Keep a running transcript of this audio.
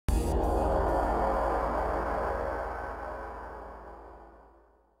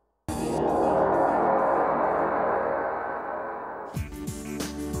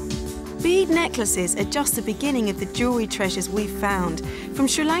necklaces are just the beginning of the jewellery treasures we've found. From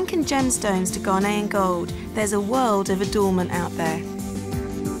Sri Lankan gemstones to Ghanaian gold, there's a world of adornment out there.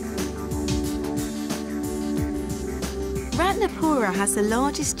 Ratnapura has the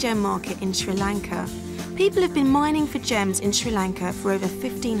largest gem market in Sri Lanka. People have been mining for gems in Sri Lanka for over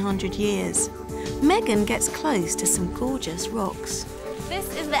 1,500 years. Megan gets close to some gorgeous rocks. This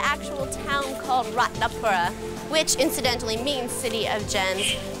is the actual town called Ratnapura, which incidentally means City of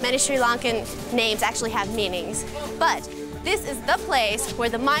Gems. Many Sri Lankan names actually have meanings. But this is the place where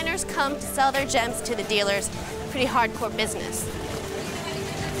the miners come to sell their gems to the dealers. Pretty hardcore business.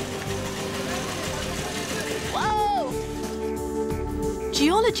 Whoa!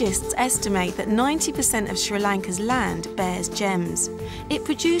 Geologists estimate that 90% of Sri Lanka's land bears gems. It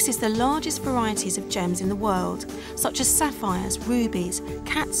produces the largest varieties of gems in the world, such as sapphires, rubies,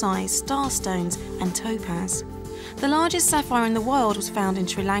 cat's eyes, starstones and topaz. The largest sapphire in the world was found in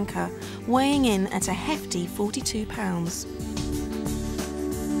Sri Lanka, weighing in at a hefty 42 pounds.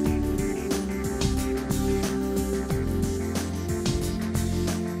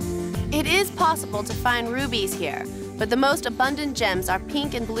 It is possible to find rubies here, but the most abundant gems are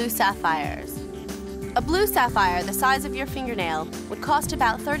pink and blue sapphires. A blue sapphire the size of your fingernail would cost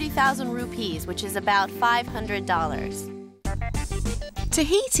about 30,000 rupees, which is about $500.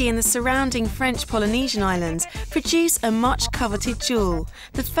 Tahiti and the surrounding French Polynesian islands produce a much-coveted jewel,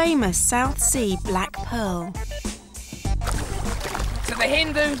 the famous South Sea black pearl. To the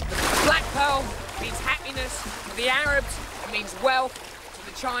Hindu, the black pearl means happiness. To the Arabs, it means wealth. To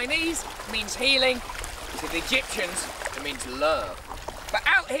the Chinese, it means healing. To the Egyptians, it means love. But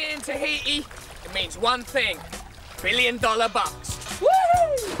out here in Tahiti, it means one thing: $1 billion bucks. Woo!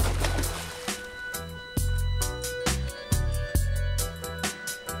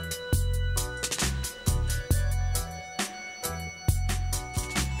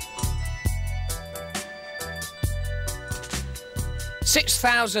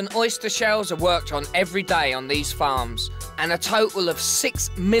 6,000 oyster shells are worked on every day on these farms, and a total of 6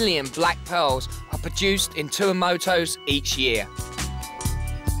 million black pearls are produced in Tuamotus each year.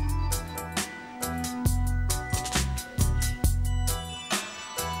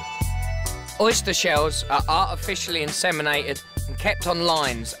 Oyster shells are artificially inseminated and kept on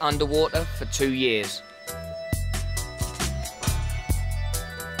lines underwater for 2 years.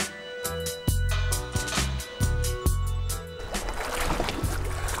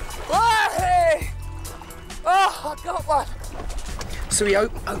 Oh, I got one. So we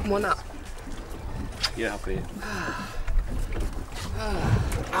open one up. Yeah, up here.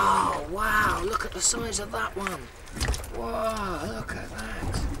 Oh, wow, look at the size of that one. Wow, look at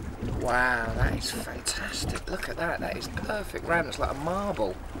that. Wow, that is fantastic. Look at that, that is perfect round. It's like a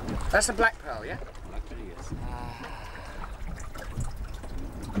marble. That's a black pearl, yeah? Black pearl, yes.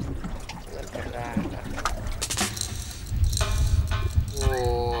 Look at that.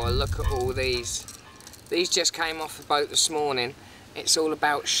 Oh, look at all these. These just came off the boat this morning. It's all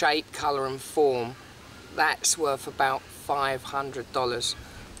about shape, colour and form. That's worth about $500.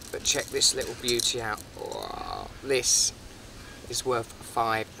 But check this little beauty out. Oh, this is worth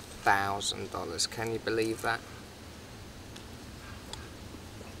 $5,000. Can you believe that?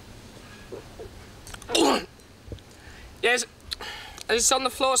 Yes, it's on the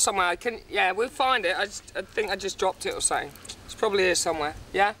floor somewhere. Yeah, we'll find it. I think I just dropped it or something. It's probably here somewhere,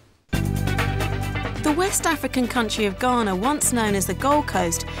 yeah? The West African country of Ghana, once known as the Gold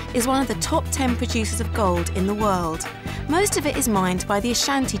Coast, is one of the top 10 producers of gold in the world. Most of it is mined by the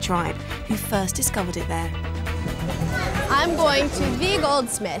Ashanti tribe, who first discovered it there. I'm going to the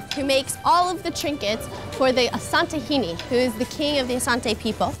goldsmith who makes all of the trinkets for the Asantehene, who is the king of the Asante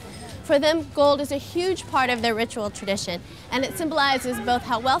people. For them, gold is a huge part of their ritual tradition, and it symbolizes both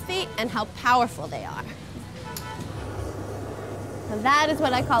how wealthy and how powerful they are. So that is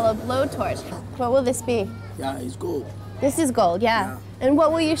what I call a blowtorch. What will this be? Yeah, it's gold. This is gold, yeah. And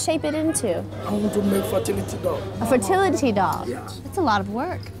what will you shape it into? I want to make fertility doll. A fertility doll? Yeah. That's a lot of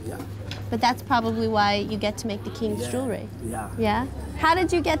work. Yeah. But that's probably why you get to make the king's jewelry. Yeah. Yeah? How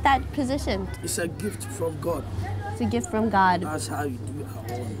did you get that position? It's a gift from God. It's a gift from God. That's how you do our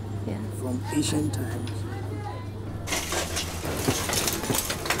own. Yeah. From ancient times.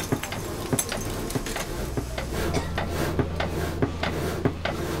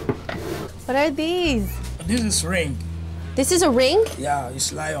 What are these? This is ring. This is a ring? Yeah,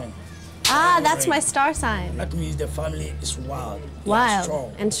 it's lion. Ah, Lion that's ring. my star sign. That means the family is wild. Wild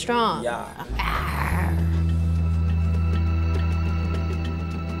Strong. and strong. Yeah.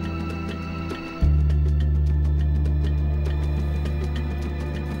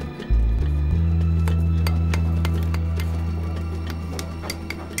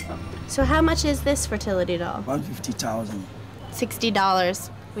 So how much is this fertility doll? 150,000. $60,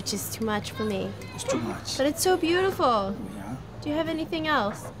 which is too much for me. It's too much. But it's so beautiful. Yeah. Do you have anything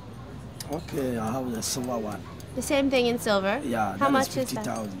else? Okay, I have the silver one. The same thing in silver? Yeah. How much is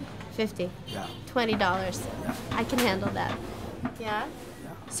 50,000. that? 50. Yeah. $20. Yeah. I can handle that. Yeah?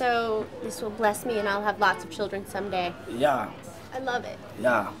 So this will bless me and I'll have lots of children someday. Yeah. I love it.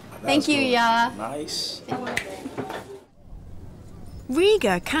 Yeah. Thank you, Ya. Nice.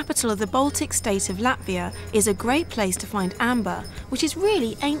 Riga, capital of the Baltic state of Latvia, is a great place to find amber, which is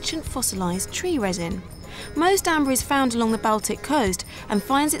really ancient fossilised tree resin. Most amber is found along the Baltic coast and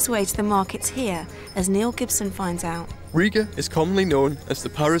finds its way to the markets here, as Neil Gibson finds out. Riga is commonly known as the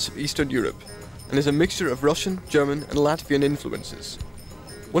Paris of Eastern Europe and is a mixture of Russian, German and Latvian influences.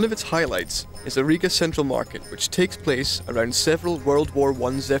 One of its highlights is the Riga Central Market, which takes place around several World War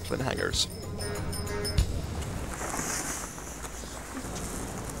I Zeppelin hangars.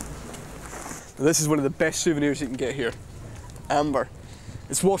 This is one of the best souvenirs you can get here. Amber.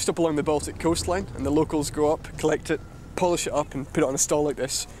 It's washed up along the Baltic coastline and the locals go up, collect it, polish it up and put it on a stall like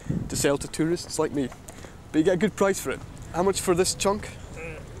this to sell to tourists like me. But you get a good price for it. How much for this chunk?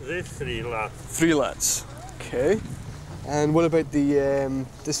 This 3 lats. 3 lats. Okay. And what about the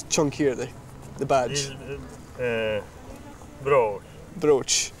this chunk here, the badge? This brooch.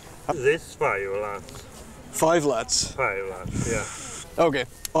 Brooch. This 5 lats. 5 lats. 5 lats, yeah. Okay,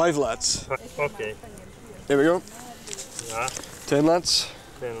 5 lats. Okay. There we go. Yeah. 10 lats.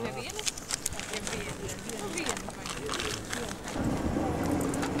 10 lats.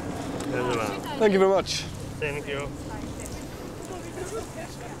 Thank you very much. Thank you.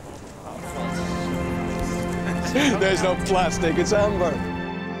 There's no plastic, it's amber.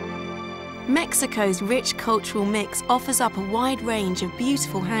 Mexico's rich cultural mix offers up a wide range of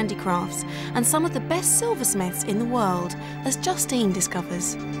beautiful handicrafts and some of the best silversmiths in the world, as Justine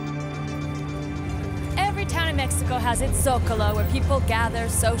discovers. Every town in Mexico has its Zocalo, where people gather,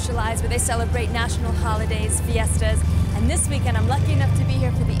 socialize, where they celebrate national holidays, fiestas, and this weekend I'm lucky enough to be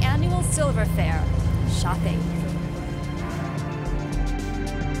here for the annual Silver Fair, shopping.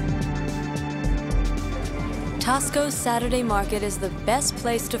 Tasco's Saturday Market is the best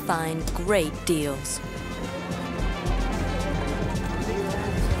place to find great deals.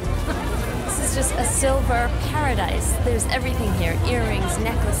 This is just a silver paradise. There's everything here: earrings,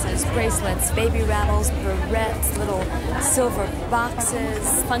 necklaces, bracelets, baby rattles, barrettes, little silver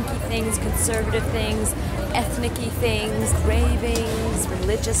boxes, funky things, conservative things, ethnic-y things, engravings,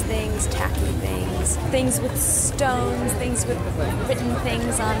 religious things, tacky things, things with stones, things with written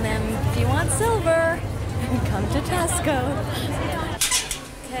things on them. If you want silver, come to Tasco.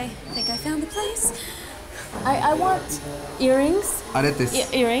 Okay, I think I found the place. I want earrings.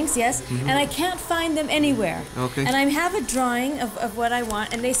 Aretes. Earrings, yes. And I can't find them anywhere. Okay. And I have a drawing of what I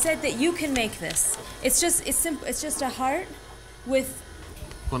want, and they said that you can make this. It's simple. It's just a heart with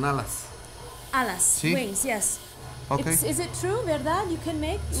Con alas. alas, Sí. wings, yes. Okay. Is it true, verdad? You can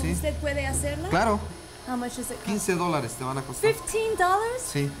make? Sí. ¿Usted puede hacerla? Claro. How much does it cost? $15 te van a costar. $15?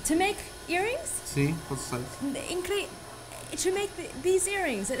 Sí. To make earrings? Sí, pues sabes. To make these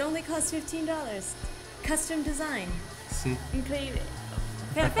earrings, it only costs $15. Custom design. Sí. Increíble.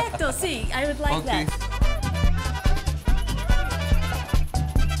 Perfecto, sí, I would like Okay. that.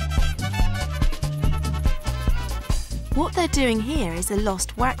 What they're doing here is the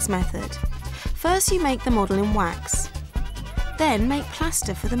lost wax method. First you make the model in wax, then make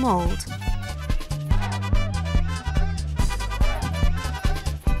plaster for the mould.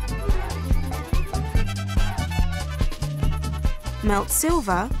 Melt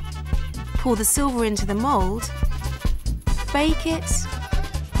silver, pour the silver into the mould, bake it,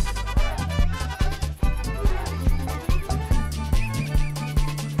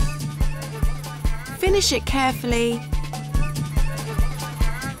 finish it carefully,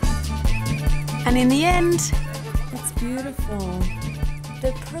 and in the end, It's beautiful.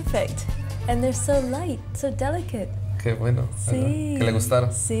 They're perfect. And they're so light, so delicate. Qué bueno. Sí. Que le gustaron.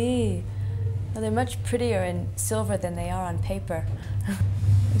 Sí. Well, they're much prettier in silver than they are on paper.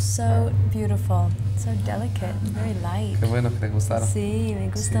 They're so beautiful, so delicate, very light. Qué bueno que te gustaron. Sí, me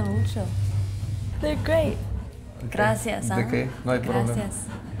gusta mucho. They're great. Gracias. ¿De ¿ah? qué? No hay problema. Gracias.